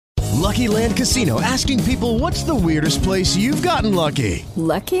Lucky Land Casino, asking people, what's the weirdest place you've gotten lucky?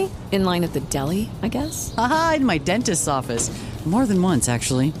 Lucky? In line at the deli, I guess? Aha, in my dentist's office. More than once,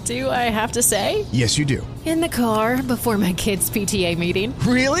 actually. Do I have to say? Yes, you do. In the car before my kids' PTA meeting.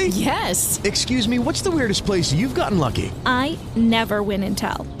 Really? Yes. Excuse me, what's the weirdest place you've gotten lucky? I never win and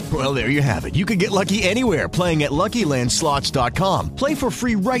tell. Well, there you have it. You can get lucky anywhere, playing at LuckyLandSlots.com. Play for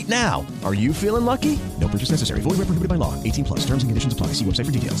free right now. Are you feeling lucky? No purchase necessary. Void where prohibited by law. 18 plus. Terms and conditions apply. See website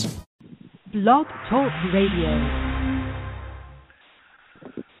for details. Blog Talk Radio.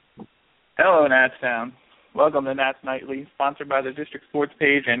 Hello, Natstown. Welcome to Nats Nightly, sponsored by the District Sports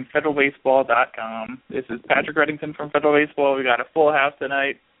page and FederalBaseball.com. This is Patrick Reddington from Federal Baseball. We got a full house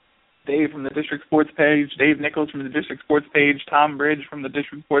tonight. Dave from the District Sports page, Dave Nichols from the District Sports page, Tom Bridge from the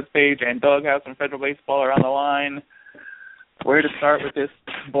District Sports page, and Doug House from Federal Baseball are on the line. Where to start with this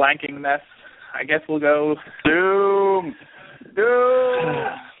blanking mess? I guess we'll go Doom.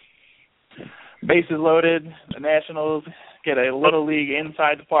 Bases loaded. The Nationals get a Little League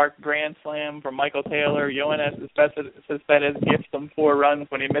inside the park grand slam from Michael Taylor. Yoenis Cespedes gifts them 4 runs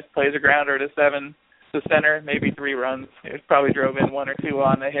when he misplays a grounder to center, maybe 3 runs. It probably drove in 1 or 2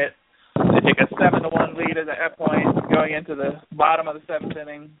 on the hit. They take a 7-1 lead at that point, going into the bottom of the 7th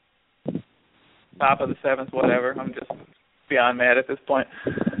inning, top of the 7th, whatever. I'm just beyond mad at this point.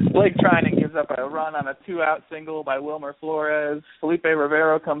 Blake Trinan gives up a run on a 2-out single by Wilmer Flores. Felipe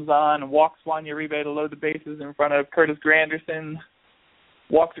Rivero comes on and walks Juan Uribe to load the bases in front of Curtis Granderson.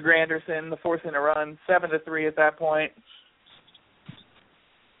 Walks Granderson, the 4th inning run, 7-3 at that point.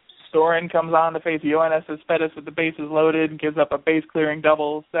 Storin comes on to face Yoenis Cespedes with the bases loaded, gives up a base-clearing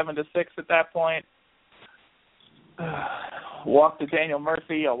double, 7-6 at that point. Walk to Daniel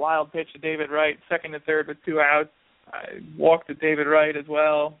Murphy, a wild pitch to David Wright, 2nd and 3rd with 2 outs. I walked to David Wright as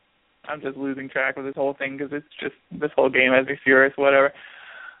well. I'm just losing track of this whole thing because it's just, this whole game has me furious, whatever.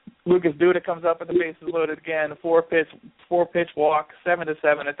 Lucas Duda comes up with the bases loaded again, 4-pitch walk,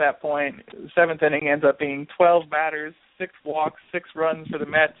 7-7 at that point. The 7th inning ends up being 12 batters, 6 walks, 6 runs for the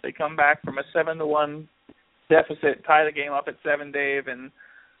Mets. They come back from a 7-1 deficit, tie the game up at 7, Dave, and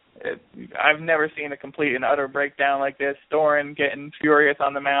I've never seen a complete and utter breakdown like this. Storin getting furious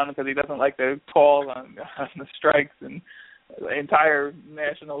on the mound because he doesn't like the calls on the strikes, and the entire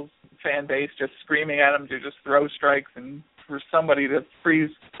Nationals fan base just screaming at him to just throw strikes, and for somebody to please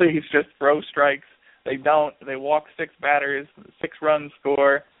just throw strikes. They don't. They walk 6 batters, 6 runs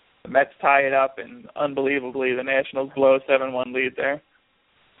score. The Mets tie it up, and unbelievably, the Nationals blow a 7-1 lead there.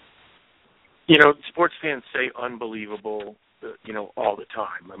 You know, sports fans say unbelievable, all the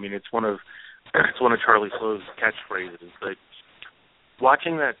time. I mean, it's one of Charlie Slow's catchphrases. But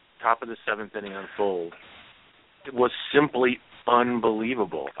watching that top of the 7th inning unfold, it was simply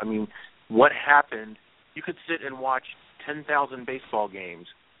unbelievable. I mean, what happened? You could sit and watch 10,000 baseball games,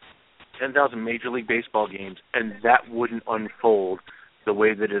 10,000 Major League Baseball games, and that wouldn't unfold the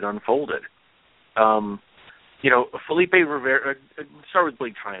way that it unfolded. Felipe Rivera, start with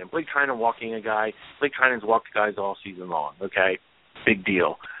Blake Trinan. Blake Trinan walking a guy. Blake Trinan's walked guys all season long, okay? Big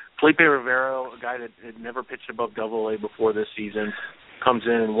deal. Felipe Rivera, a guy that had never pitched above AA before this season, comes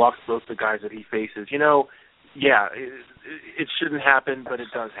in and walks both the guys that he faces. It shouldn't happen, but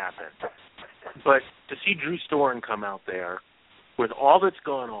it does happen. But to see Drew Storin come out there with all that's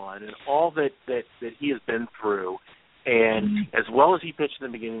gone on and all that he has been through, and as well as he pitched in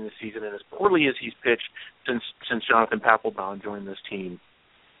the beginning of the season and as poorly as he's pitched since Jonathan Papelbon joined this team,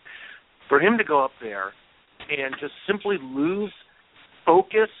 for him to go up there and just simply lose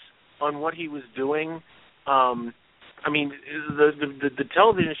focus on what he was doing, the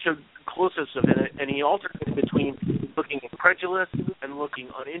television showed closest of it, and he alternated between looking incredulous and looking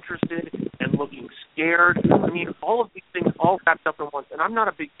uninterested and looking scared. I mean, all of these things all wrapped up in one. And I'm not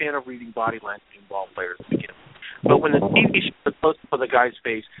a big fan of reading body language in ball players to begin with. But when the TV shows close up of the guy's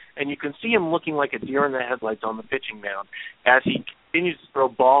face, and you can see him looking like a deer in the headlights on the pitching mound as he continues to throw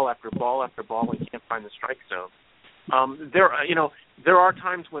ball after ball after ball and can't find the strike zone, there are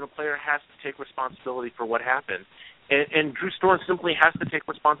times when a player has to take responsibility for what happened. And Drew Storin simply has to take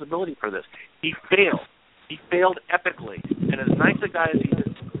responsibility for this. He failed. He failed epically. And as nice a guy as he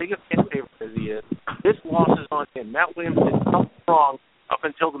is, as big a fan favorite as he is, this loss is on him. Matt Williams did something wrong up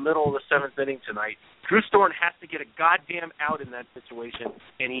until the middle of the 7th inning tonight. Drew Storin has to get a goddamn out in that situation,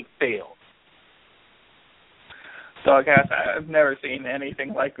 and he failed. Doghouse, I've never seen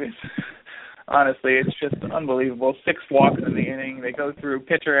anything like this. honestly, it's just unbelievable. 6 walks in the inning. They go through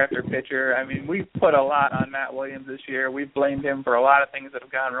pitcher after pitcher. I mean, we've put a lot on Matt Williams this year. We've blamed him for a lot of things that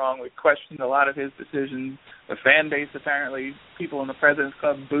have gone wrong. We've questioned a lot of his decisions. The fan base, apparently, people in the President's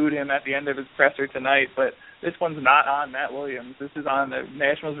Club booed him at the end of his presser tonight, but this one's not on Matt Williams. This is on the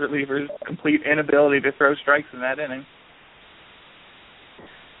Nationals reliever's complete inability to throw strikes in that inning.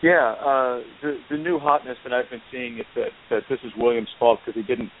 Yeah, the new hotness that I've been seeing is that this is Williams' fault because he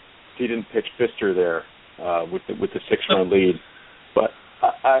didn't pitch Pfister there with the 6-run lead. But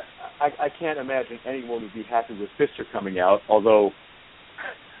I can't imagine anyone would be happy with Pfister coming out. Although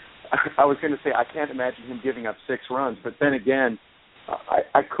I was going to say I can't imagine him giving up 6 runs. But then again,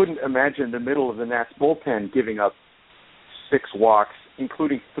 I couldn't imagine the middle of the Nats bullpen giving up 6 walks,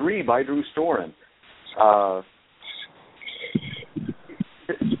 including 3 by Drew Storen.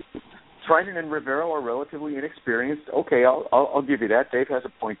 Trinan and Rivera are relatively inexperienced. Okay, I'll give you that. Dave has a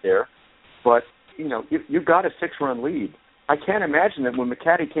point there. But, you've got a 6-run lead. I can't imagine that when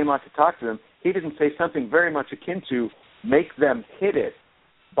McCaddy came out to talk to them, he didn't say something very much akin to make them hit it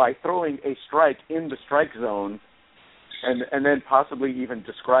by throwing a strike in the strike zone and then possibly even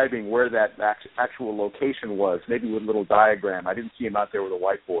describing where that actual location was, maybe with a little diagram. I didn't see him out there with a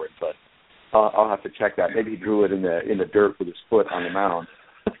whiteboard, but I'll have to check that. Maybe he drew it in the dirt with his foot on the mound.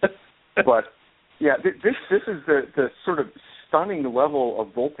 But yeah, this is the sort of stunning level of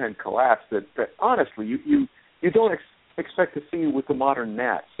bullpen collapse that honestly you don't expect to see with the modern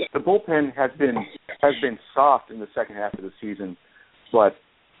Nats. The bullpen has been soft in the second half of the season, but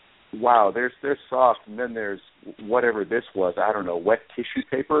wow, there's soft, and then there's whatever this was. I don't know, wet tissue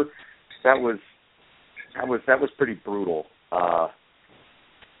paper. That was pretty brutal.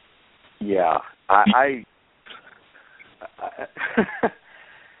 Yeah,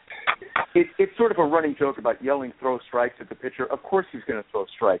 It's sort of a running joke about yelling throw strikes at the pitcher. Of course he's going to throw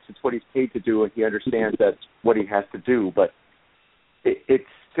strikes. It's what he's paid to do, and he understands that's what he has to do. But it's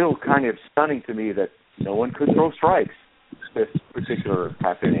still kind of stunning to me that no one could throw strikes this particular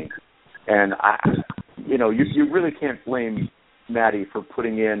half inning. And, you really can't blame Matty for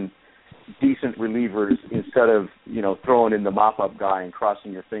putting in decent relievers instead of, throwing in the mop-up guy and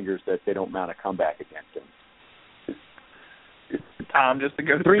crossing your fingers that they don't mount a comeback against him. Tom, just to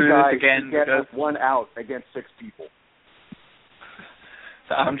go through this again. Because 1 out against 6 people.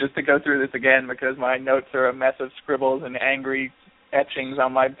 Tom, just to go through this again because my notes are a mess of scribbles and angry etchings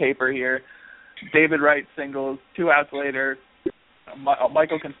on my paper here. David Wright singles, 2 outs later.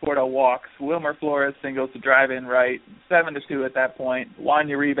 Michael Conforto walks. Wilmer Flores singles to drive in right. 7-2 at that point. Juan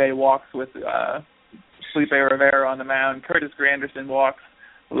Uribe walks with Felipe Rivera on the mound. Curtis Granderson walks.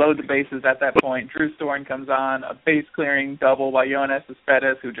 Load the bases at that point. Drew Storen comes on. A base-clearing double by Yoenis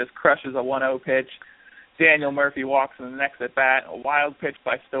Cespedes, who just crushes a 1-0 pitch. Daniel Murphy walks in the next at-bat. A wild pitch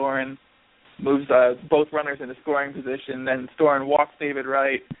by Storen moves both runners into scoring position. Then Storen walks David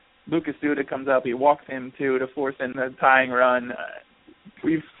Wright. Lucas Duda comes up. He walks him, too, to force in the tying run.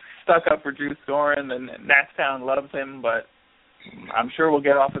 We've stuck up for Drew Storen, and Natstown loves him, but I'm sure we'll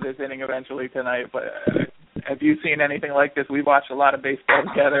get off of this inning eventually tonight. But have you seen anything like this? We've watched a lot of baseball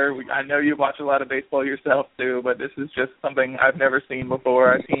together. I know you watch a lot of baseball yourself, too, but this is just something I've never seen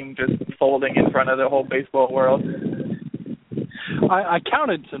before, a team just folding in front of the whole baseball world. I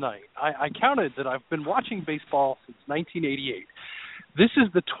counted tonight. I counted that I've been watching baseball since 1988. This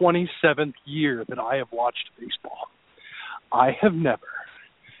is the 27th year that I have watched baseball. I have never,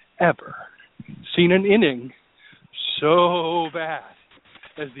 ever seen an inning so bad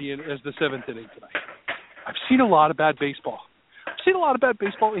as the 7th inning tonight. I've seen a lot of bad baseball. I've seen a lot of bad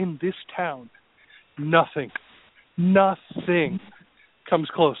baseball in this town. Nothing comes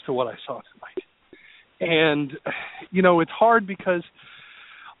close to what I saw tonight. And, it's hard because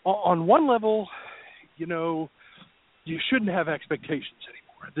on one level, you shouldn't have expectations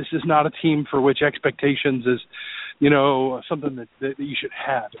anymore. This is not a team for which expectations is, something that you should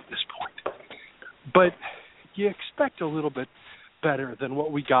have at this point. But you expect a little bit better than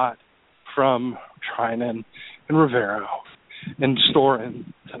what we got from Trinan and Rivera and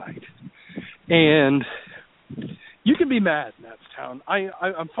Storen tonight. And you can be mad, Natstown.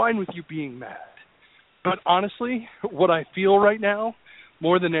 I'm fine with you being mad. But honestly, what I feel right now,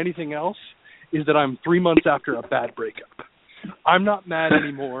 more than anything else, is that I'm 3 months after a bad breakup. I'm not mad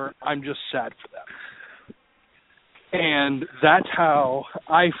anymore. I'm just sad for them. And that's how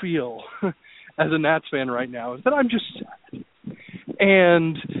I feel as a Nats fan right now, is that I'm just sad.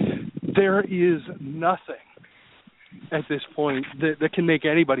 And there is nothing at this point that can make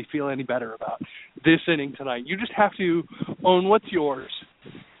anybody feel any better about this inning tonight. You just have to own what's yours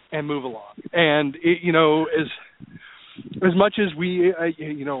and move along. And, as much as we,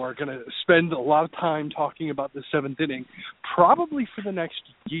 are going to spend a lot of time talking about the seventh inning, probably for the next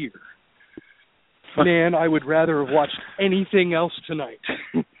year, man, I would rather have watched anything else tonight,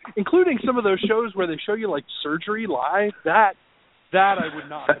 including some of those shows where they show you like surgery live. That I would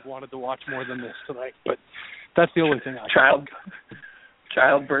not have wanted to watch more than this tonight. But that's the only thing I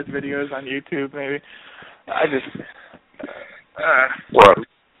childbirth videos on YouTube, maybe. I just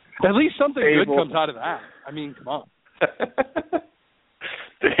at least something good comes out of that. I mean, come on.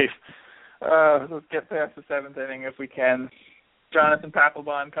 Dave, let's get past the seventh inning if we can. Jonathan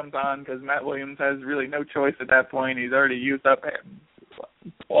Papelbon comes on because Matt Williams has really no choice at that point. He's already used up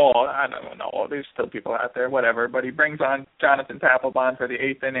all. I don't know. There's still people out there, whatever. But he brings on Jonathan Papelbon for the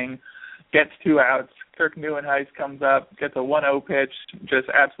eighth inning, gets 2 outs. Kirk Nieuwenhuis comes up, gets a 1-0 pitch, just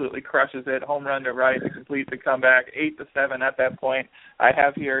absolutely crushes it. Home run to right to complete the comeback. 8-7 at that point. I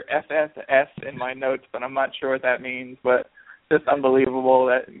have here FSS in my notes, but I'm not sure what that means. But just unbelievable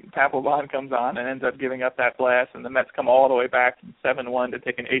that Papelbon comes on and ends up giving up that blast, and the Mets come all the way back from 7-1 to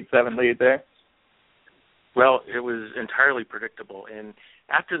take an 8-7 lead there. Well, it was entirely predictable. And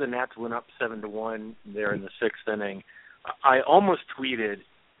after the Nats went up 7-1 there in the sixth inning, I almost tweeted,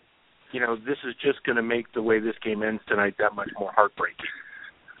 this is just going to make the way this game ends tonight that much more heartbreaking.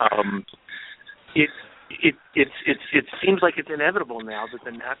 It seems like it's inevitable now that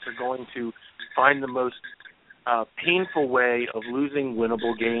the Nats are going to find the most painful way of losing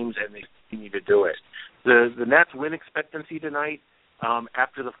winnable games, and they continue to do it. The Nats win expectancy tonight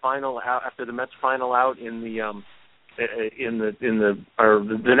after the Mets final out in the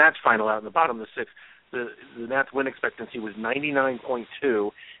Nats final out in the bottom of the sixth. The Nats win expectancy was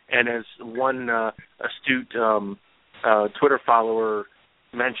 99.2, and as one astute Twitter follower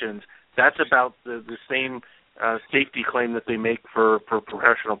mentions, that's about the same safety claim that they make for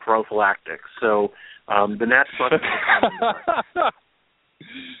professional prophylactics. So the Nats must have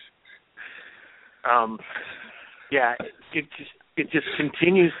it just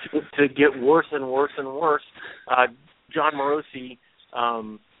continues to get worse and worse and worse. John Morosi,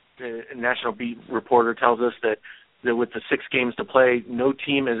 the national beat reporter, tells us that with the 6 games to play, no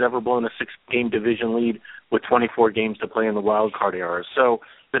team has ever blown a 6-game division lead with 24 games to play in the wild card era. So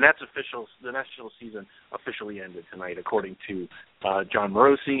the national season officially ended tonight, according to John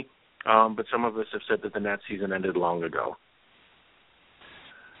Morosi. But some of us have said that the Nats season ended long ago.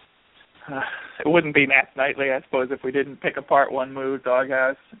 It wouldn't be Nats Nightly, I suppose, if we didn't pick apart one move.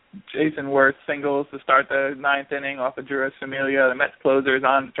 Doghouse. Jason Worth singles to start the 9th inning off of Juris Familia. The Mets closer is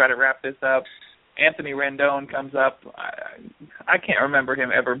on to try to wrap this up. Anthony Rendon comes up. I can't remember him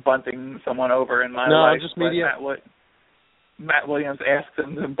ever bunting someone over in my life. No, just media. Matt Williams asks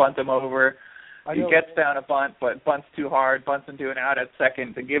him to bunt him over. He gets down a bunt, but bunts too hard, bunts into an out at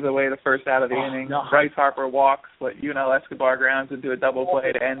second to give away the first out of the inning. No. Bryce Harper walks, but Yunel Escobar grounds into a double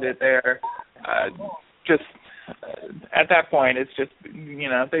play to end it there. At that point, it's just,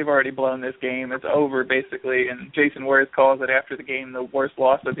 they've already blown this game. It's over, basically, and Jason Worth calls it after the game the worst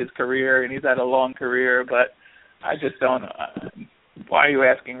loss of his career, and he's had a long career, but I just don't... why are you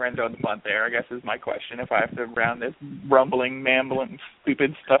asking Rendon to bunt there, I guess is my question, if I have to round this rumbling, mambling,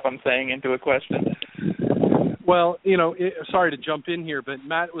 stupid stuff I'm saying into a question. Well, sorry to jump in here, but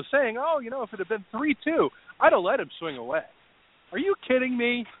Matt was saying, if it had been 3-2, I'd have let him swing away. Are you kidding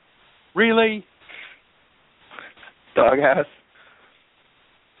me? Really? Doghouse.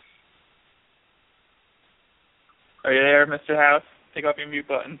 Are you there, Mr. House? Take off your mute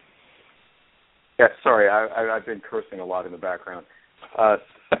button. Yeah, sorry, I've been cursing a lot in the background.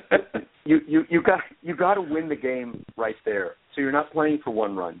 You got to win the game right there. So you're not playing for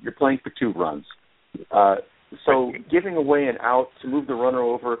 1 run. You're playing for 2 runs. So giving away an out to move the runner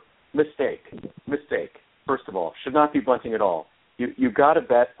over, mistake. First of all, should not be bunting at all. You got to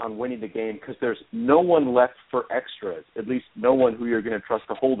bet on winning the game because there's no one left for extras. At least no one who you're going to trust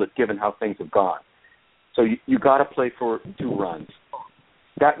to hold it, given how things have gone. So you got to play for 2 runs.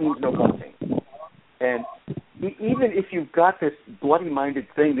 That means no bunting. And even if you've got this bloody-minded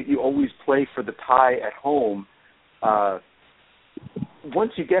thing that you always play for the tie at home,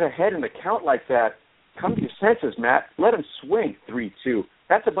 once you get ahead in the count like that, come to your senses, Matt. Let him swing 3-2.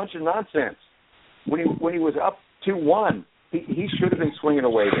 That's a bunch of nonsense. When he was up 2-1, he should have been swinging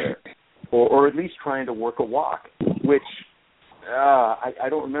away there, or at least trying to work a walk, which I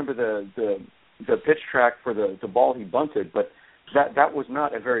don't remember the pitch track for the ball he bunted, but that was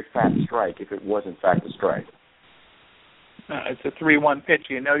not a very fat strike if it was in fact a strike. It's a 3-1 pitch.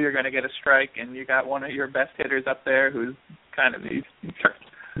 You know you're going to get a strike, and you got one of your best hitters up there who's kind of he's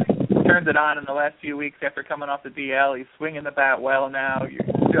turned it on in the last few weeks after coming off the DL. He's swinging the bat well now.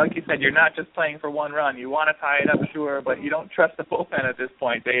 Like you said, you're not just playing for one run. You want to tie it up, sure, but you don't trust the bullpen at this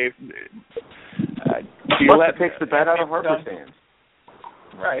point, Dave. Plus, it takes the bat out of Harper's hands.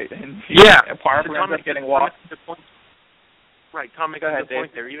 Right. And Harper ends up getting walked. Right. Tom makes the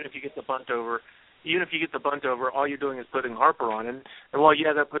point there. Even if you get the bunt over, all you're doing is putting Harper on, and while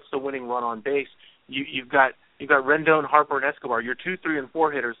that puts the winning run on base, you've got Rendon, Harper, and Escobar. Your 2, 3, and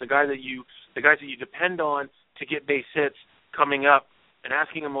 4 hitters, the guys that you depend on to get base hits coming up, and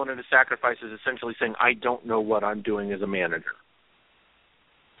asking them to sacrifice is essentially saying, I don't know what I'm doing as a manager.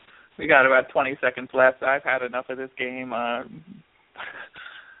 We got about 20 seconds left. I've had enough of this game.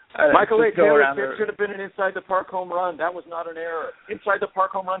 Michael A. Taylor's hit should have been an inside the park home run. That was not an error. Inside the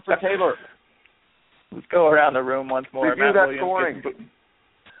park home run for Taylor. Let's go around the room once more. Review Matt that Williams scoring.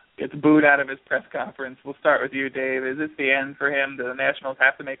 Gets booed out of his press conference. We'll start with you, Dave. Is this the end for him? Do the Nationals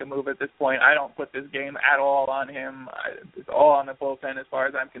have to make a move at this point? I don't put this game at all on him. It's all on the bullpen as far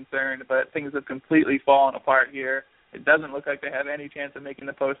as I'm concerned, but things have completely fallen apart here. It doesn't look like they have any chance of making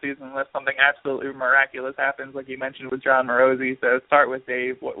the postseason unless something absolutely miraculous happens, like you mentioned with John Morosi. So start with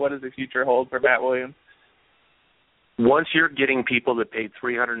Dave. What does the future hold for Matt Williams? Once you're getting people that paid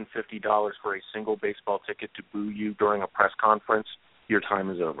 $350 for a single baseball ticket to boo you during a press conference, your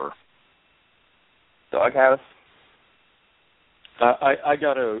time is over. Doghouse. I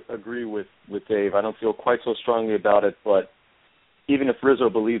got to agree with Dave. I don't feel quite so strongly about it, but even if Rizzo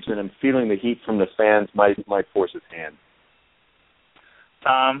believes in him, feeling the heat from the fans might force his hand.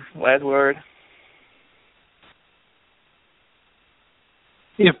 Tom, last word.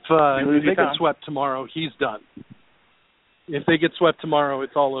 If they get swept tomorrow, he's done. If they get swept tomorrow,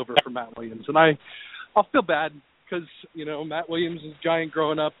 it's all over for Matt Williams. And I'll feel bad because, Matt Williams is a giant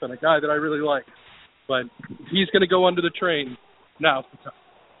growing up and a guy that I really like. But he's going to go under the train. Now's the time.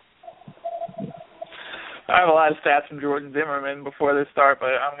 I have a lot of stats from Jordan Zimmerman before this start, but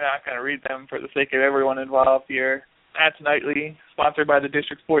I'm not going to read them for the sake of everyone involved here. Nats Nightly, sponsored by the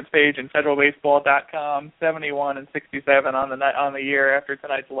District Sports page and FederalBaseball.com, 71 and 67 on the year after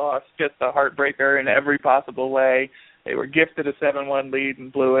tonight's loss. Just a heartbreaker in every possible way. They were gifted a 7-1 lead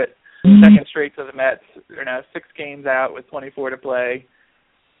and blew it. Second straight to the Mets. They're now 6 games out with 24 to play.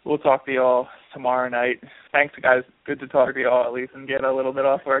 We'll talk to you all tomorrow night. Thanks, guys. Good to talk to you all at least and get a little bit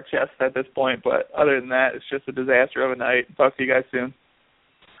off our chest at this point. But other than that, it's just a disaster of a night. Talk to you guys soon.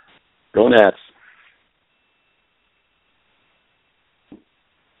 Go Nats.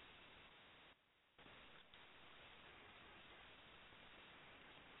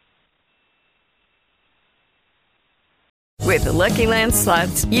 With the Lucky Land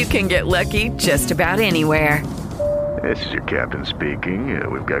Slots, you can get lucky just about anywhere. This is your captain speaking.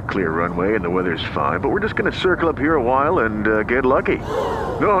 We've got clear runway and the weather's fine, but we're just going to circle up here a while and get lucky.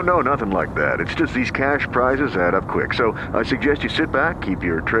 No, nothing like that. It's just these cash prizes add up quick. So I suggest you sit back, keep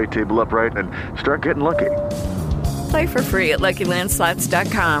your tray table upright, and start getting lucky. Play for free at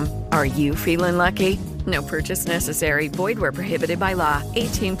LuckyLandSlots.com. Are you feeling lucky? No purchase necessary. Void where prohibited by law.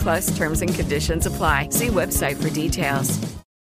 18+ terms and conditions apply. See website for details.